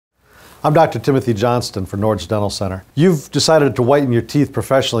I'm Dr. Timothy Johnston for Nord's Dental Center. You've decided to whiten your teeth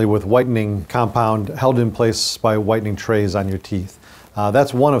professionally with whitening compound held in place by whitening trays on your teeth.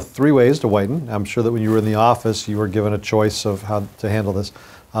 That's one of 3 ways to whiten. I'm sure that when you were in the office, you were given a choice of how to handle this.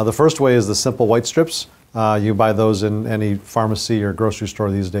 The first way is the simple white strips. You buy those in any pharmacy or grocery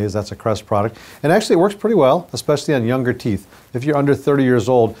store these days. That's a Crest product. And actually it works pretty well, especially on younger teeth. If you're under 30 years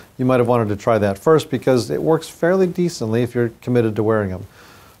old, you might have wanted to try that first because it works fairly decently if you're committed to wearing them.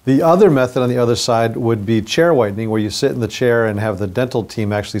 The other method on the other side would be chair whitening, where you sit in the chair and have the dental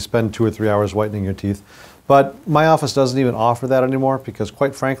team actually spend 2 or 3 hours whitening your teeth. But my office doesn't even offer that anymore because,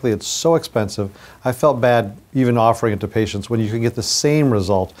 quite frankly, it's so expensive. I felt bad even offering it to patients when you can get the same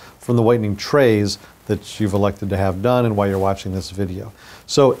result from the whitening trays that you've elected to have done and why you're watching this video.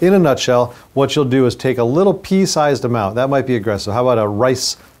 So in a nutshell, what you'll do is take a little pea-sized amount. That might be aggressive. How about a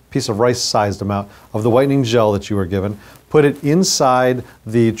piece of rice-sized amount of the whitening gel that you were given, put it inside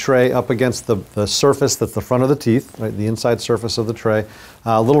the tray up against the surface that's the front of the teeth, right, the inside surface of the tray,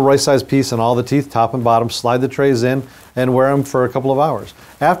 a little rice-sized piece in all the teeth, top and bottom, slide the trays in and wear them for a couple of hours.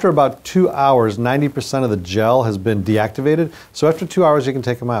 After about 2 hours, 90% of the gel has been deactivated, so after 2 hours you can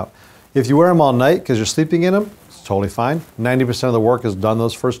take them out. If you wear them all night because you're sleeping in them, it's totally fine. 90% of the work is done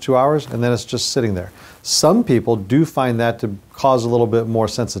those first 2 hours and then it's just sitting there. Some people do find that to cause a little bit more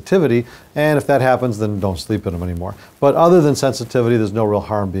sensitivity, and if that happens, then don't sleep in them anymore. But other than sensitivity, there's no real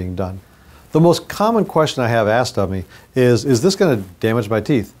harm being done. The most common question I have asked of me is this going to damage my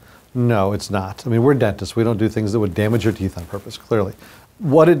teeth? No, it's not. I mean, we're dentists. We don't do things that would damage your teeth on purpose, clearly.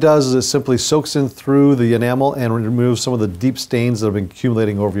 What it does is it simply soaks in through the enamel and removes some of the deep stains that have been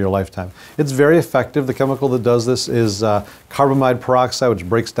accumulating over your lifetime. It's very effective. The chemical that does this is carbamide peroxide, which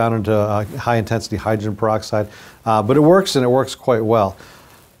breaks down into high-intensity hydrogen peroxide. But it works, and it works quite well.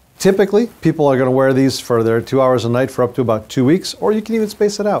 Typically, people are going to wear these for their 2 hours a night for up to about 2 weeks, or you can even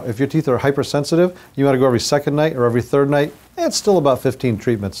space it out. If your teeth are hypersensitive, you want to go every second night or every third night, it's still about 15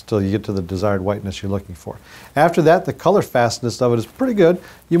 treatments till you get to the desired whiteness you're looking for. After that, the color fastness of it is pretty good.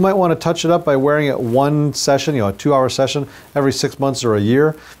 You might want to touch it up by wearing it one session, a 2-hour session, every 6 months or a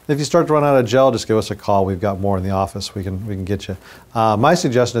year. If you start to run out of gel, just give us a call. We've got more in the office. We can get you. My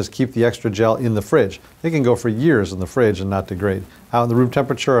suggestion is keep the extra gel in the fridge. It can go for years in the fridge and not degrade. Out in the room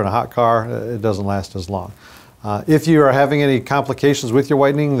temperature in a hot car, it doesn't last as long. If you are having any complications with your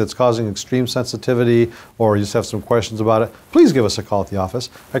whitening that's causing extreme sensitivity, or you just have some questions about it, please give us a call at the office.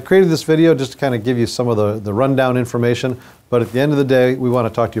 I created this video just to kind of give you some of the rundown information, but at the end of the day, we want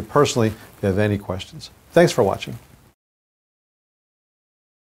to talk to you personally if you have any questions. Thanks for watching.